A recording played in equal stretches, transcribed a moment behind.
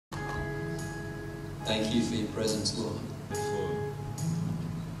Thank you for your presence, Lord.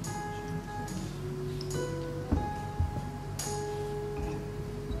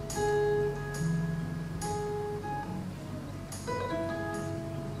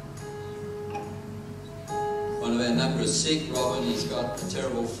 One of our number is sick, Robin. He's got a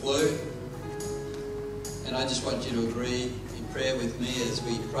terrible flu. And I just want you to agree in prayer with me as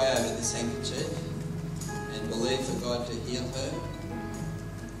we pray over this handkerchief and believe for God to heal her.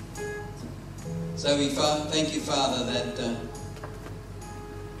 So we thank you, Father, that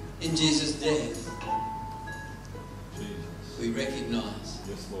in Jesus' death, we recognise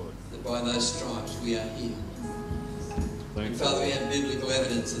that by those stripes we are healed. And Father, we have biblical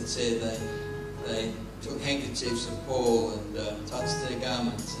evidence that said they took handkerchiefs of Paul and touched their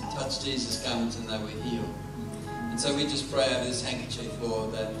garments and touched Jesus' garments and they were healed. And so we just pray over this handkerchief,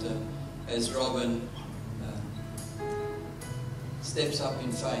 Lord, that as Robin steps up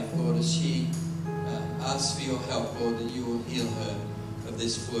in faith, Lord, as she asks for your help, Lord, that you will heal her of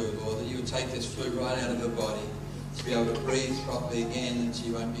this flu, Lord, that you will take this flu right out of her body, to be able to breathe properly again, and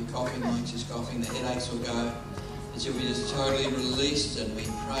she won't be coughing like she's coughing, the headaches will go, and she'll be just totally released, and we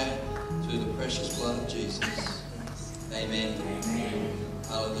pray it through the precious blood of Jesus. Amen. Amen.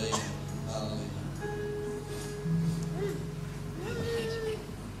 Hallelujah. Hallelujah.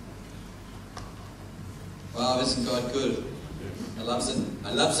 Wow, isn't God good? I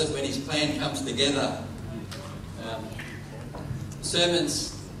loves it when His plan comes together. The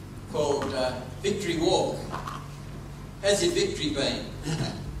sermon's called Victory Walk. How's your victory been?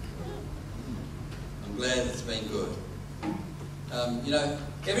 I'm glad it's been good. You know,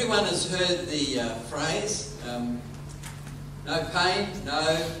 everyone has heard the phrase, no pain,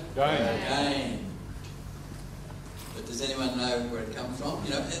 no gain. But does anyone know where it comes from?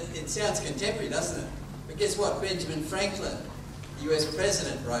 You know, it sounds contemporary, doesn't it? But guess what? Benjamin Franklin, the US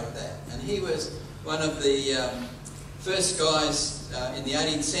president, wrote that. And he was one of the first guys in the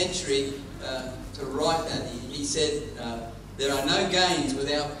 18th century to write that. He said, there are no gains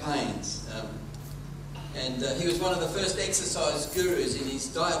without pains. And he was one of the first exercise gurus. In his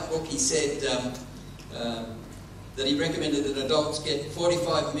diet book, he said that he recommended that adults get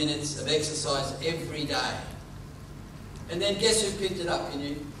 45 minutes of exercise every day. And then guess who picked it up? Can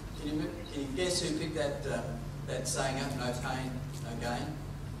you guess who picked that saying up, no pain, no gain?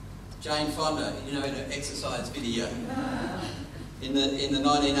 Jane Fonda, you know, in an exercise video in the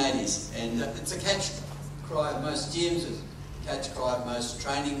 1980s. And it's a catch cry of most gyms, it's a catch cry of most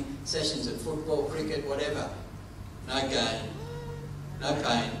training sessions at football, cricket, whatever. No gain, no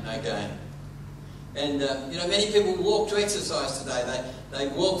pain, no gain. And, you know, many people walk to exercise today. They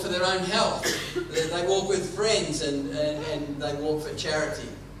walk for their own health. They walk with friends and they walk for charity.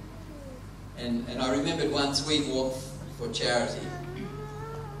 And I remembered once we walked for charity.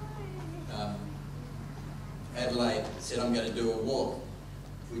 Adelaide said, I'm going to do a walk.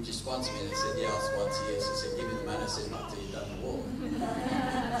 Would you sponsor me? And I said, yeah, I'll sponsor you. So I said, give me the money. I said, not till you've done the walk.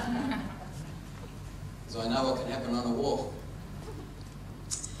 So I know what can happen on a walk.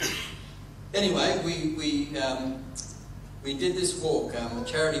 Anyway, we did this walk, a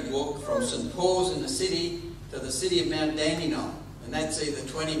charity walk from St Paul's in the city to the city of Mount Dandenong. And that's either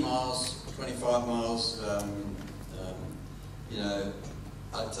 20 miles, 25 miles, you know,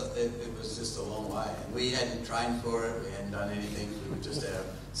 it was just a long way. And we hadn't trained for it, we hadn't done anything, we were just our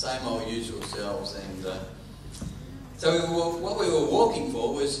same old usual selves. And so what we were walking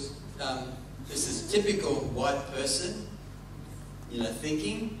for was, this is typical white person, you know,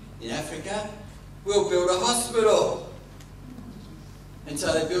 thinking, in Africa, we'll build a hospital. And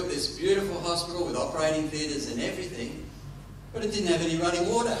so they built this beautiful hospital with operating theatres and everything, but it didn't have any running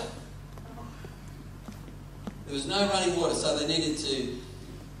water. There was no running water, so they needed to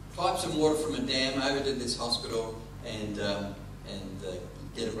pipe some water from a dam over to this hospital and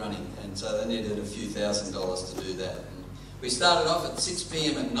get it running. And so they needed a few $1,000s to do that. And we started off at 6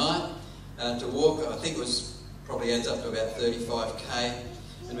 p.m. at night to walk. I think it was probably adds up to about 35k.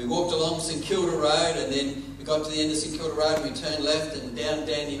 And we walked along St Kilda Road, and then we got to the end of St Kilda Road and we turned left and down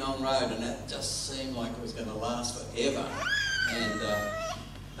Dandenong Road, and that just seemed like it was going to last forever. And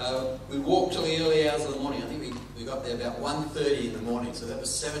we walked till the early hours of the morning. I think we got there about 1:30 in the morning, so that was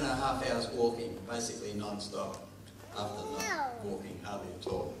 7.5 hours walking, basically non-stop after night walking, hardly at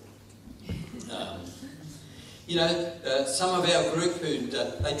all. You know, some of our group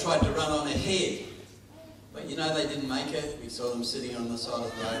they tried to run on ahead. But you know, they didn't make it. We saw them sitting on the side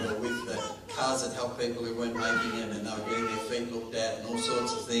of the road or with the cars that helped people who weren't making it, and they were getting their feet looked at and all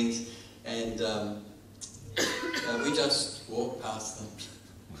sorts of things. And we just walked past them.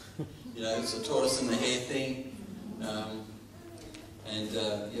 You know, it's the tortoise and the hare thing. And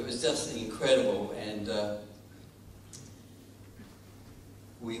it was just incredible, and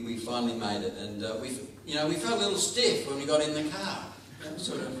we finally made it. And we felt a little stiff when we got in the car,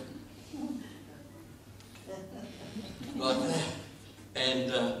 sort of like that.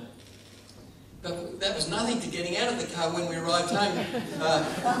 And but that was nothing to getting out of the car when we arrived home.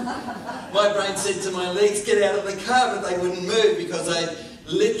 My brain said to my legs, get out of the car, but they wouldn't move because I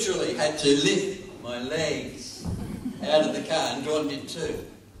literally had to lift my legs out of the car, and Dawn did too.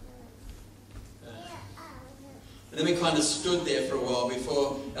 And then we kind of stood there for a while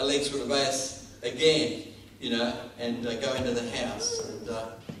before our legs would obey us again, and go into the house.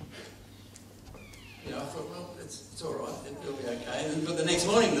 And I thought, well, it's all right, it'll be okay. But the next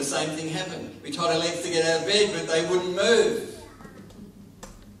morning, the same thing happened. We tried our legs to get out of bed, but they wouldn't move.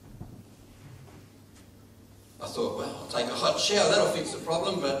 I thought, well, I'll take a hot shower, that'll fix the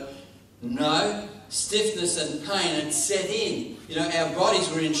problem. But no, stiffness and pain had set in. Our bodies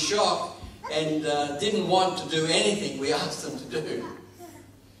were in shock and didn't want to do anything we asked them to do.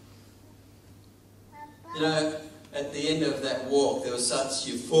 At the end of that walk, there was such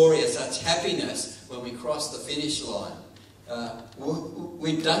euphoria, such happiness when we crossed the finish line.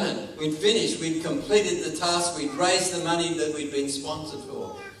 We'd done it. We'd finished. We'd completed the task. We'd raised the money that we'd been sponsored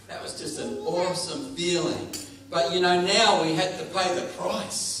for. That was just an awesome feeling. But, now we had to pay the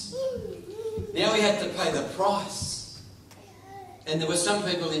price. Now we had to pay the price. And there were some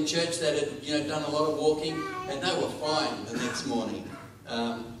people in church that had, done a lot of walking, and they were fine the next morning.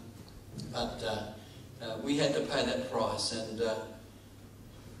 But we had to pay that price. And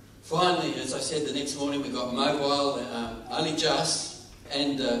finally, as I said, the next morning we got mobile, only just,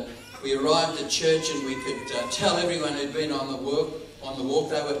 and we arrived at church, and we could tell everyone who'd been on the walk,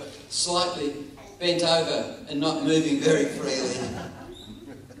 they were slightly bent over and not moving very freely.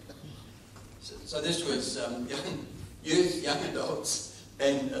 So this was youth, young adults,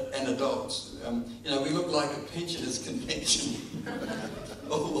 and adults. We looked like a pensioners' convention,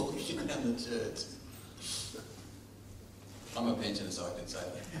 all walking around the church. I'm a pensioner, so I can say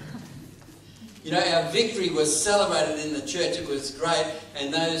that. Our victory was celebrated in the church. It was great,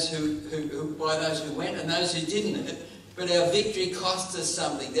 and those by those who went and those who didn't. But our victory cost us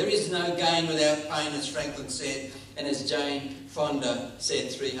something. There is no gain without pain, as Franklin said, and as Jane Fonda said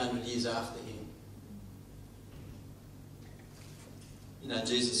 300 years after him.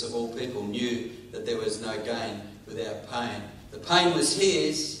 Jesus of all people knew that there was no gain without pain. The pain was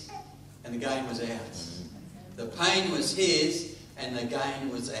his, and the gain was ours. The pain was his, and the gain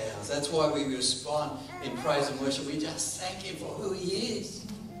was ours. That's why we respond in praise and worship. We just thank him for who he is.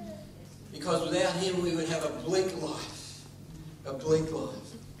 Because without him, we would have a bleak life. A bleak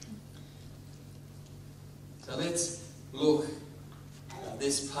life. So let's look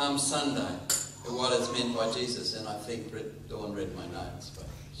this Palm Sunday at what is meant by Jesus. And I think Dawn read my notes, but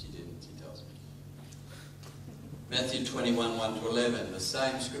she didn't, she tells me. Matthew 21, 1 to 11, the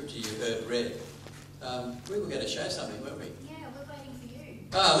same scripture you heard read. We were going to show something, weren't we? Yeah, we're waiting for you.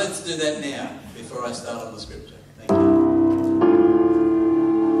 Let's do that now, before I start on the scripture. Thank you.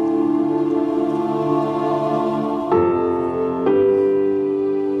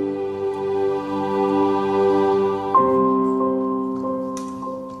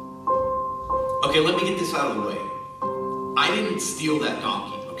 Okay, let me get this out of the way. I didn't steal that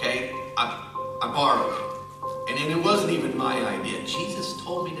donkey, okay? I borrowed it. And it wasn't even my idea. Jesus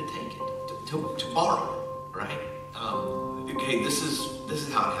told me to take it, to borrow it, right? Okay, this is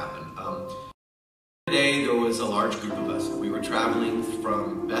how it happened. Today there was a large group of us. We were traveling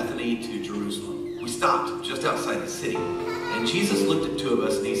from Bethany to Jerusalem. We stopped just outside the city. And Jesus looked at two of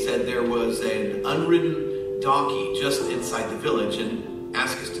us and he said there was an unridden donkey just inside the village and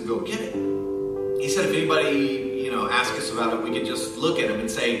asked us to go get it. He said if anybody, asked us about it, we could just look at him and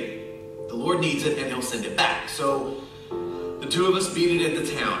say, the Lord needs it and he'll send it back. So the two of us beat it into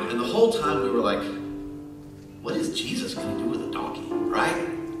town. And the whole time we were like, what is Jesus going to do with a donkey, right?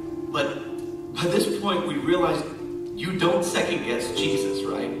 But by this point we realized you don't second guess Jesus,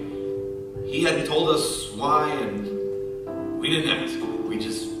 right? He hadn't told us why and we didn't ask. We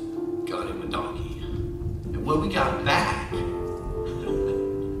just got him a donkey. And when we got back,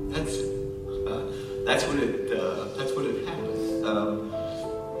 that's what had happened.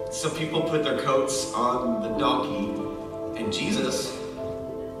 Some people put their coats on the donkey, and Jesus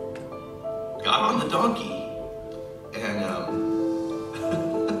got on the donkey, and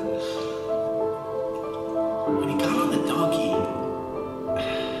when he got on the donkey,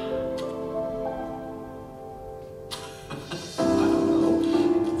 I don't know.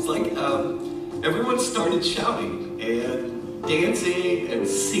 It's like everyone started shouting and dancing and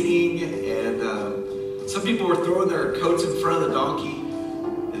singing, and Some people were throwing their coats in front of the donkey.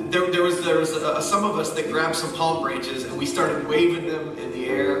 There was some of us that grabbed some palm branches and we started waving them in the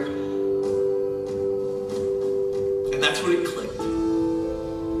air. And that's when it clicked.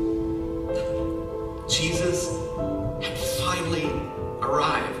 Jesus had finally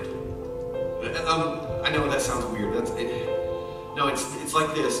arrived. I know that sounds weird. No, it's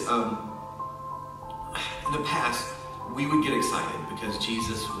like this. In the past, we would get excited because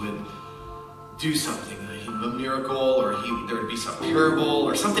Jesus would do something, a miracle, or there would be some parable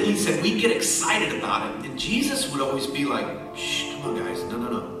or something he said. We'd get excited about it. And Jesus would always be like, shh, come on guys,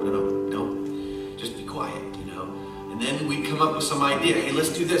 no, just be quiet, And then we'd come up with some idea, hey, let's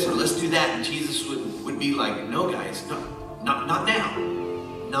do this or let's do that. And Jesus would be like, no guys, no, not now,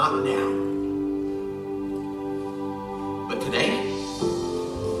 not now. But today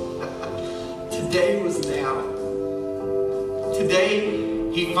was now. Today,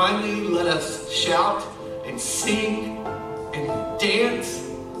 he finally let us shout and sing and dance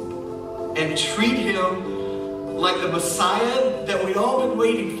and treat him like the Messiah that we'd all been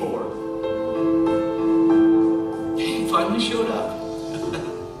waiting for. He finally showed up.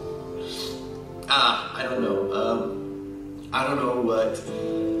 I don't know. I don't know what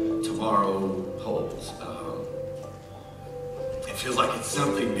tomorrow holds. It feels like it's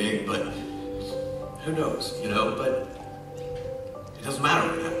something big, but who knows, but it doesn't matter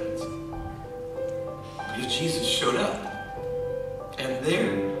what happens. Because Jesus showed up. And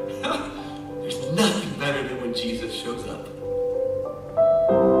there's nothing better than when Jesus shows up.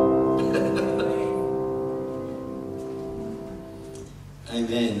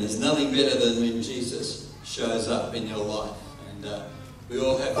 Amen. There's nothing better than when Jesus shows up in your life. And we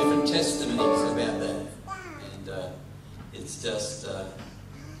all have different testimonies about that. And it's just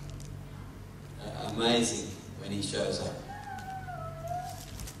amazing when he shows up.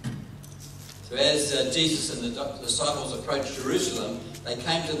 So as Jesus and the disciples approached Jerusalem, they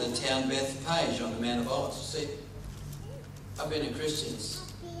came to the town Bethphage on the Mount of Olives. See, I've been a Christian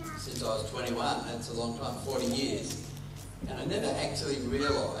since I was 21. That's a long time, 40 years. And I never actually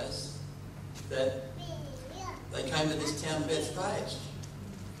realised that they came to this town Bethphage.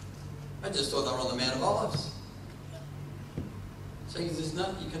 I just thought they were on the Mount of Olives. So you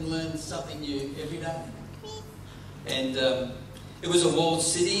can learn something new every day. And it was a walled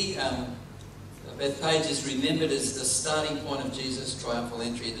city. Bethphage is remembered as the starting point of Jesus' triumphal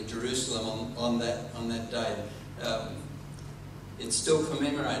entry into Jerusalem on that day. It's still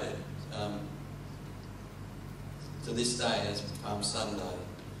commemorated to this day as Palm Sunday.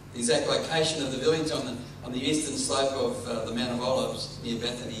 The exact location of the village on the eastern slope of the Mount of Olives near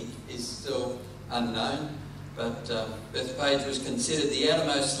Bethany is still unknown, but Bethphage was considered the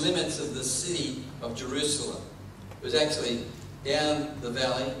outermost limits of the city of Jerusalem. It was actually down the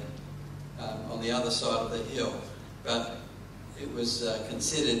valley on the other side of the hill, but it was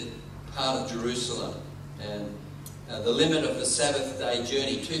considered part of Jerusalem. And the limit of the Sabbath day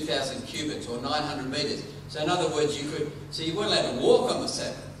journey, 2,000 cubits or 900 metres. So in other words, you weren't allowed to walk on the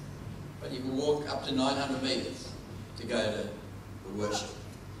Sabbath, but you could walk up to 900 metres to go to the worship.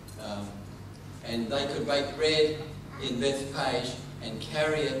 And they could bake bread in Bethphage and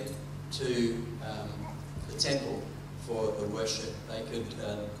carry it to the temple for the worship. They could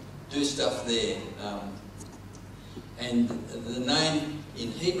do stuff there. And the name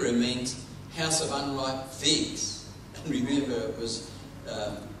in Hebrew means house of unripe figs. And remember, it was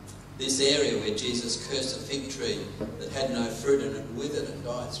this area where Jesus cursed a fig tree that had no fruit and it withered and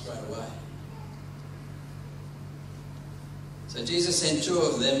died straight away. So Jesus sent two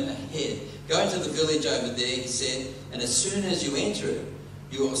of them ahead. Go into the village over there, he said, and as soon as you enter it,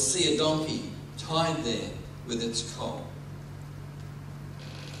 you will see a donkey tied there with its colt.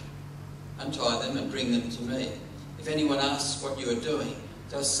 Untie them and bring them to me. If anyone asks what you are doing,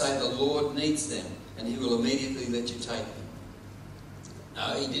 just say the Lord needs them, and he will immediately let you take them.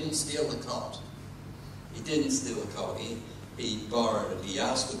 No, he didn't steal the colt. He didn't steal the colt. He borrowed it. He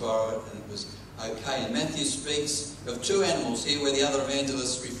asked to borrow it, and it was okay. And Matthew speaks of two animals here where the other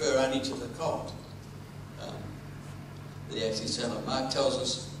evangelists refer only to the colt. That he actually said it. Mark tells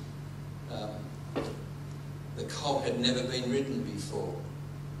us the colt had never been ridden before.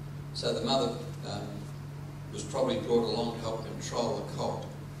 So the mother was probably brought along to help control the colt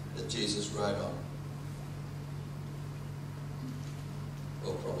that Jesus rode on.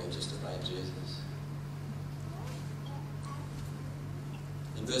 Or probably just obeyed Jesus.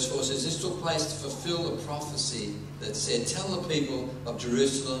 And verse 4 says, this took place to fulfill the prophecy that said, tell the people of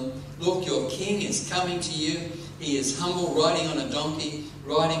Jerusalem, look, your king is coming to you. He is humble, riding on a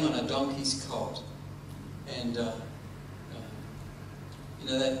donkey's colt. And,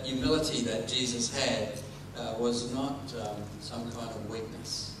 know, that humility that Jesus had was not some kind of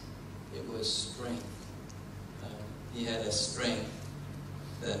weakness. It was strength. He had a strength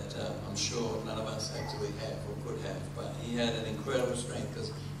that I'm sure none of us actually have or could have, but he had an incredible strength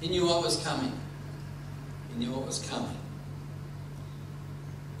because he knew what was coming. He knew what was coming.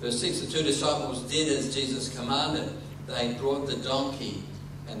 Verse 6, the two disciples did as Jesus commanded. They brought the donkey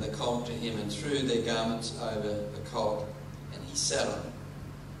and the colt to him and threw their garments over the colt, and he sat on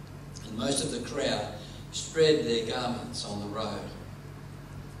it. And most of the crowd spread their garments on the road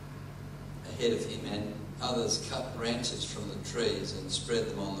ahead of him, and others cut branches from the trees and spread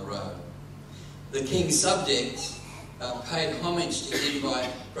them on the road. The king's subjects paid homage to him by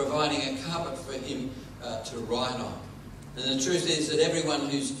providing a carpet for him to ride on. And the truth is that everyone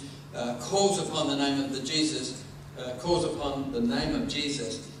who calls upon the name of Jesus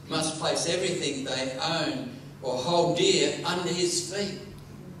must place everything they own or hold dear under his feet.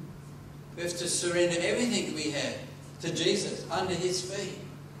 We have to surrender everything we have to Jesus under his feet.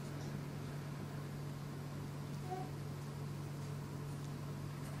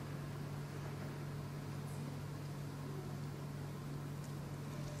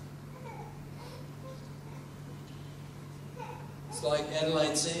 It's like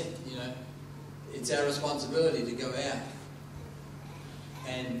Adelaide said, you know, it's our responsibility to go out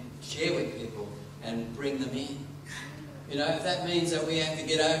and share with people and bring them in. You know, if that means that we have to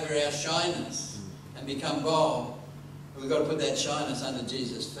get over our shyness and become bold, we've got to put that shyness under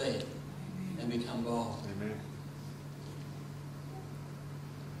Jesus' feet and become bold. Amen.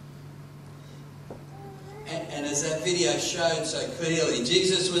 And as that video showed so clearly,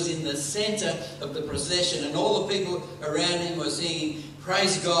 Jesus was in the centre of the procession, and all the people around him were singing,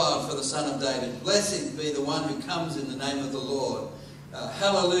 "Praise God for the Son of David. Blessed be the one who comes in the name of the Lord.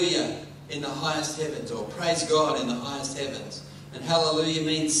 Hallelujah in the highest heavens," or "Praise God in the highest heavens." And hallelujah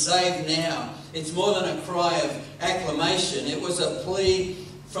means save now. It's more than a cry of acclamation. It was a plea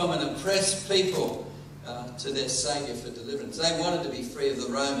from an oppressed people to their Saviour for deliverance. They wanted to be free of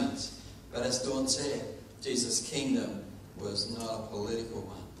the Romans. But as Dawn said, Jesus' kingdom was not a political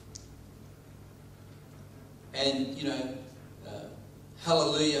one. And, you know,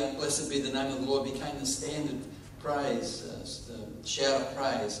 hallelujah, blessed be the name of the Lord, became the standard praise, the shout of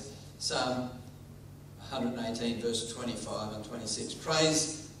praise. Psalm 118, verse 25 and 26.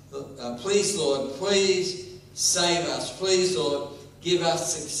 Please, Lord, please save us. Please, Lord, give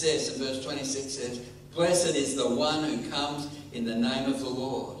us success. And verse 26 says, blessed is the one who comes in the name of the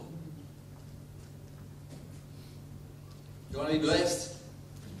Lord. You want to be blessed?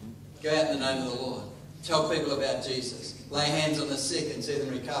 Go out in the name of the Lord. Tell people about Jesus. Lay hands on the sick and see them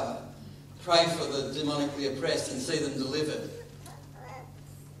recover. Pray for the demonically oppressed and see them delivered.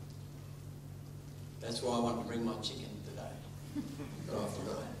 That's why I want to bring my chicken today. But I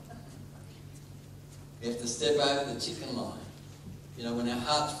forgot. We have to step over the chicken line. You know, when our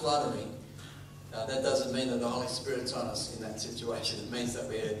heart's fluttering, that doesn't mean that the Holy Spirit's on us in that situation. It means that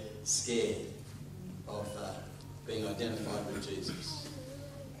we're scared of being identified with Jesus.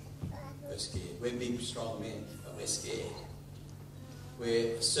 We're scared. We're big, strong men, but we're scared.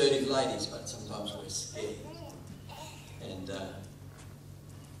 We're assertive ladies, but sometimes we're scared. And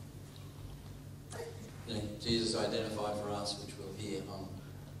you know, Jesus identified for us, which we'll hear on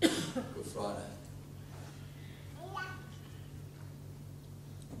Good Friday.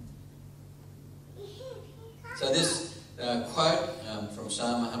 So this quote from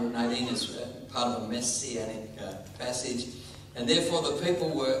Psalm 118 is part of a messianic passage. And therefore the people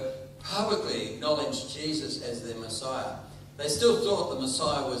were publicly acknowledged Jesus as their Messiah. They still thought the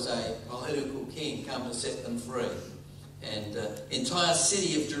Messiah was a political king come to set them free. And the entire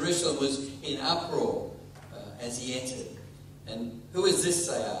city of Jerusalem was in uproar as he entered. And who is this,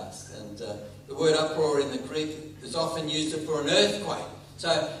 they asked. And the word uproar in the Greek is often used for an earthquake.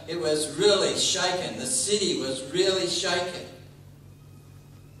 So it was really shaken. The city was really shaken.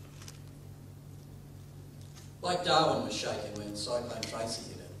 Like Darwin was shaken when Cyclone Tracy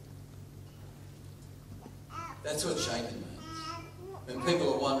hit it. That's what shaken means. When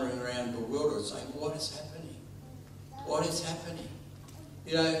people are wandering around bewildered saying, what is happening? What is happening?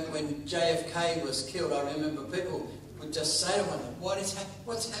 You know, when JFK was killed, I remember people would just say to one another,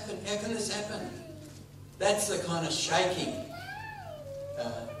 what's happened? How can this happen? That's the kind of shaking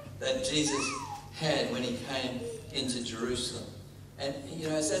that Jesus had when he came into Jerusalem. And, you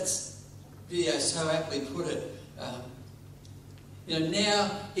know, as that video so aptly put it, you know,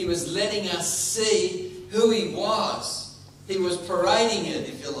 now he was letting us see who he was. He was parading it,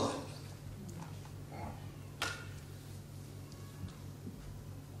 if you like.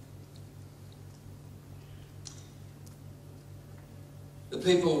 The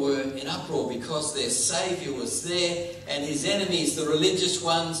people were in uproar because their Saviour was there, and his enemies, the religious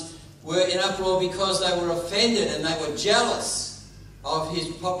ones, were in uproar because they were offended and they were jealous of his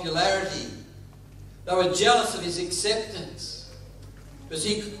popularity. They were jealous of his acceptance. Because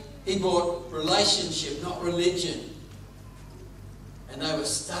he brought relationship, not religion. And they were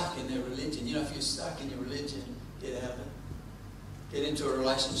stuck in their religion. You know, if you're stuck in your religion, get out of it. Get into a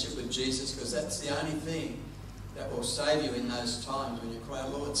relationship with Jesus, because that's the only thing that will save you in those times when you cry,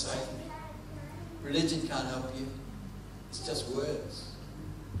 Lord, save me. Religion can't help you. It's just words.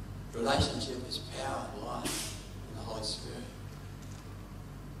 Relationship is power and life in the Holy Spirit.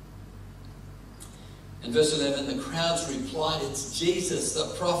 In verse 11, the crowds replied, it's Jesus,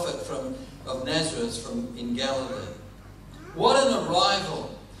 the prophet of Nazareth in Galilee. What an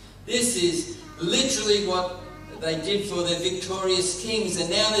arrival. This is literally what they did for their victorious kings, and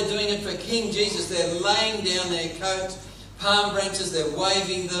now they're doing it for King Jesus. They're laying down their coats, palm branches, they're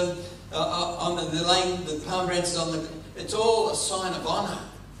waving them, they're laying the palm branches on the... It's all a sign of honour.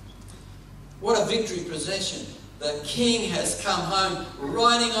 What a victory procession. The king has come home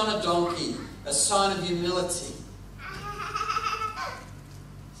riding on a donkey, a sign of humility.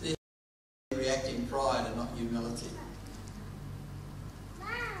 See, reacting pride and not humility.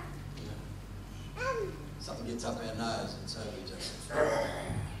 Something gets up our nose and so we just...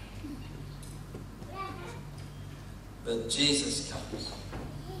 But Jesus comes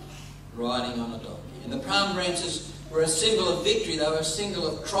riding on a donkey. And the palm branches were a symbol of victory. They were a symbol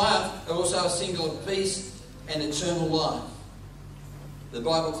of triumph. They were also a symbol of peace and eternal life. The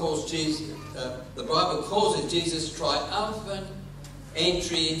Bible calls it Jesus' triumphant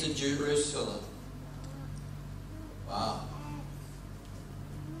entry into Jerusalem. Wow.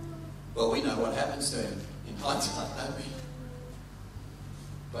 Well, we know what happens to him in hindsight, don't we?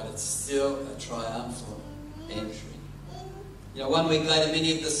 But it's still a triumphal entry. You know, 1 week later,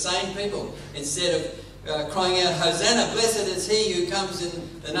 many of the same people, instead of crying out, Hosanna, blessed is he who comes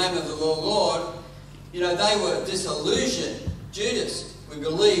in the name of the Lord, you know, they were disillusioned. Judas, we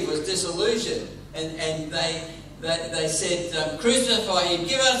believe, was disillusioned. And they said, crucify him,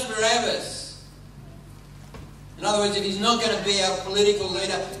 give us Barabbas. In other words, if he's not going to be our political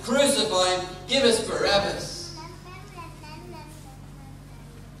leader, crucify him, give us Barabbas.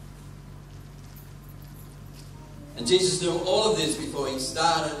 And Jesus knew all of this before he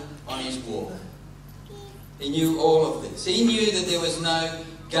started on his walk. He knew all of this. He knew that there was no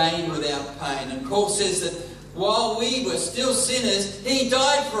gain without pain. And Paul says that while we were still sinners, he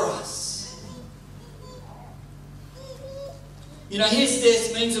died for us. You know, his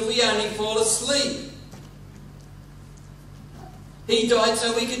death means that we only fall asleep. He died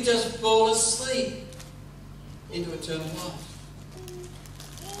so we could just fall asleep into eternal life.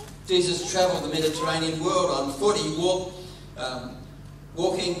 Jesus travelled the Mediterranean world on foot. He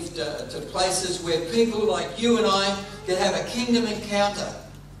walking to places where people like you and I could have a kingdom encounter.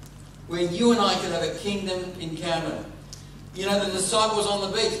 Where you and I could have a kingdom encounter. You know, the disciples on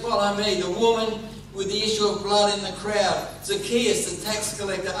the beach, follow me. The woman with the issue of blood in the crowd. Zacchaeus, the tax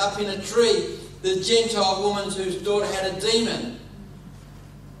collector, up in a tree. The Gentile woman whose daughter had a demon.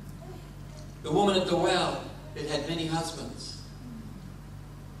 The woman at the well that had many husbands.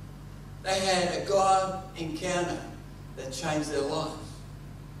 They had a God encounter that changed their life.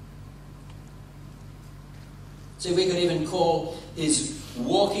 See, we could even call his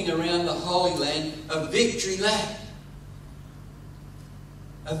walking around the Holy Land a victory lap.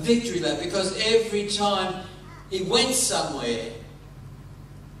 A victory lap, because every time he went somewhere,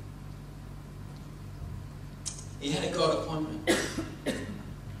 he had a God appointment.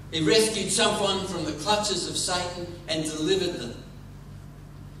 He rescued someone from the clutches of Satan and delivered them.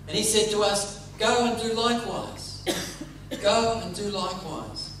 And he said to us, go and do likewise. Go and do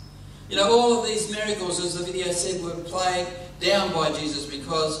likewise. You know, all of these miracles, as the video said, were played down by Jesus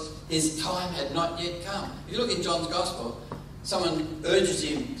because his time had not yet come. If you look in John's Gospel, someone urges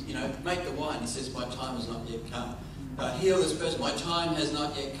him, you know, make the wine. He says, my time has not yet come. Heal this person, my time has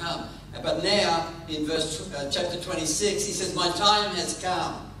not yet come. But now, in chapter 26, he says, my time has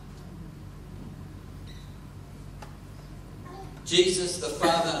come. Jesus, the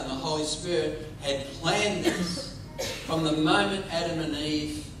Father, and the Holy Spirit had planned this from the moment Adam and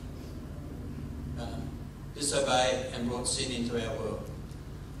Eve disobeyed and brought sin into our world.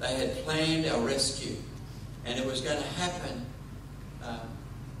 They had planned our rescue, and it was going to happen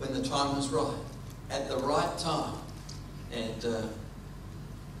when the time was right, at the right time.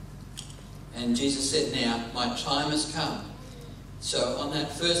 And Jesus said, now, my time has come. So on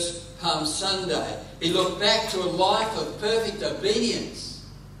that first Palm Sunday, he looked back to a life of perfect obedience.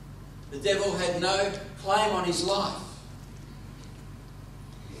 The devil had no claim on his life.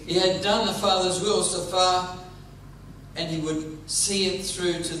 He had done the Father's will so far, and he would see it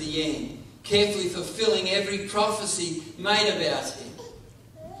through to the end, carefully fulfilling every prophecy made about him.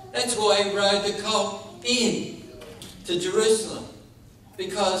 That's why he rode the colt in to Jerusalem,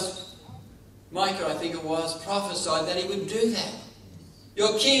 because Micah, I think it was, prophesied that he would do that.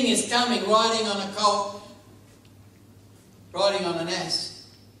 Your king is coming, riding on a colt, riding on an ass.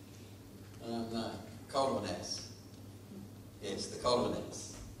 No, colt of an ass. Yes, the colt of an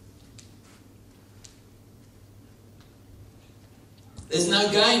ass. There's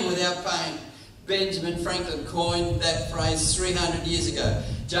no gain without pain. Benjamin Franklin coined that phrase 300 years ago.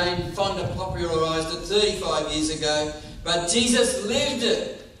 Jane Fonda popularised it 35 years ago. But Jesus lived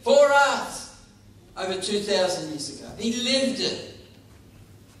it for us over 2,000 years ago. He lived it.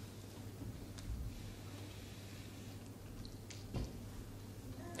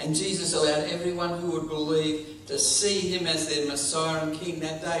 And Jesus allowed everyone who would believe to see him as their Messiah and King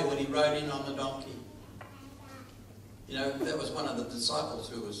that day when he rode in on the donkey. You know, that was one of the disciples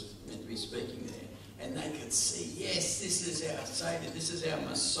who was meant to be speaking there. And they could see, yes, this is our Saviour, this is our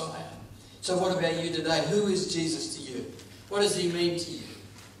Messiah. So what about you today? Who is Jesus to you? What does he mean to you?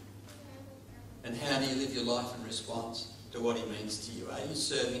 And how do you live your life in response to what he means to you? Are you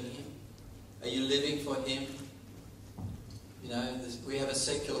serving him? Are you living for him? You know, we have a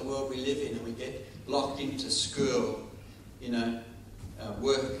secular world we live in, and we get locked into school,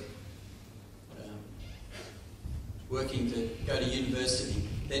 work, working to go to university,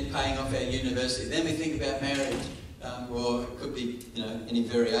 then paying off our university. Then we think about marriage, or it could be, any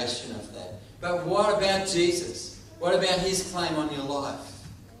variation of that. But what about Jesus? What about his claim on your life?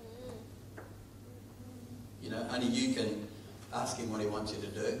 Only you can ask him what he wants you to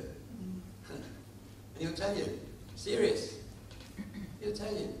do. And he'll tell you. Serious. He'll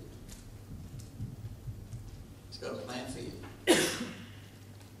tell you. He's got a plan for you.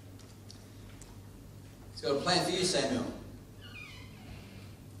 He's got a plan for you, Samuel.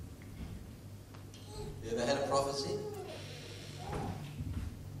 You ever had a prophecy?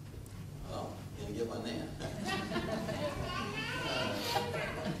 Oh, you're going to get one now.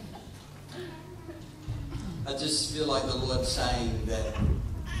 I just feel like the Lord's saying that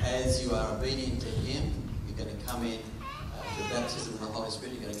as you are obedient to him, you're going to come in to baptism of the Holy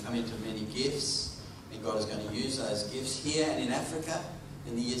Spirit, you're going to come into many gifts, and God is going to use those gifts here and in Africa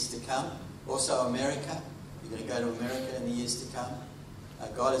in the years to come. Also America, you're going to go to America in the years to come.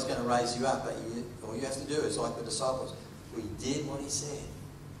 God is going to raise you up, but all you have to do is like the disciples. We did what he said.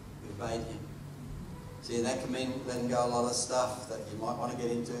 We obeyed him. See, that can mean letting go a lot of stuff that you might want to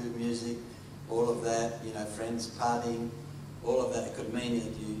get into, music, all of that, friends, partying, all of that. It could mean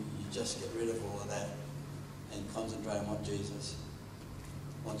that you just get rid of all of that and concentrate on what Jesus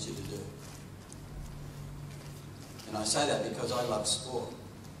wants you to do. And I say that because I love sport.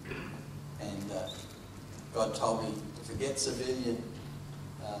 And God told me to forget civilian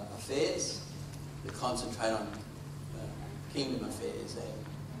affairs, to concentrate on kingdom affairs. And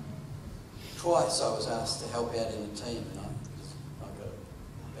twice I was asked to help out in a team, and I got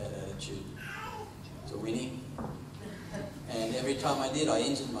a bad attitude to winning. And every time I did, I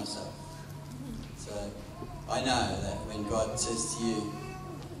injured myself. So I know that when God says to you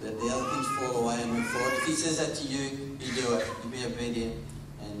that the other things fall away and move forward, if he says that to you, you do it. You be obedient,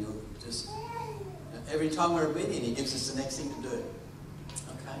 and you'll just... Every time we're obedient, he gives us the next thing to do.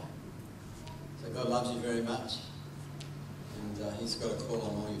 Okay? So God loves you very much. And he's got a call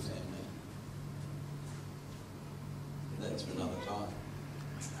on all your family. And that's for another time.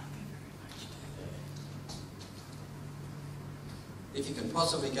 If you can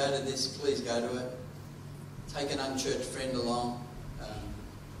possibly go to this, please go to it. Take an unchurched friend along.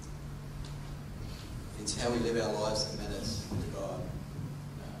 It's how we live our lives that matters to God.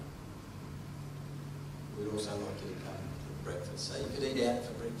 We'd also like you to come for breakfast. So you could eat out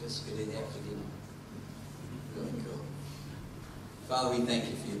for breakfast, you could eat out for dinner. Really cool. Father, we thank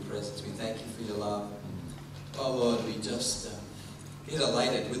you for your presence. We thank you for your love. Oh Lord, we just get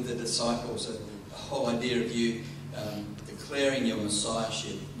elated with the disciples and the whole idea of you declaring your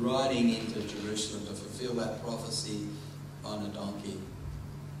messiahship, riding into Jerusalem to fulfill that prophecy on a donkey.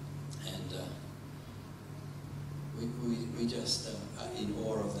 And we just are in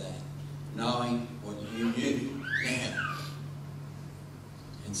awe of that, knowing what you knew now,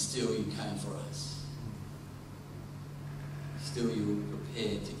 and still you came for us. Still you were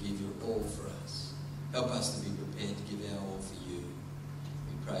prepared to give your all for us. Help us to be prepared to give our all for you.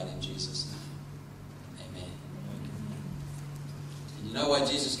 We pray it in Jesus' name. Amen. And you know why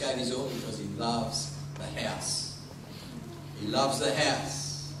Jesus gave his all? Because he loves the house. He loves the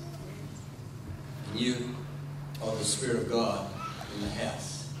house. And you are the Spirit of God in the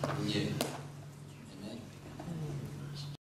house. in you.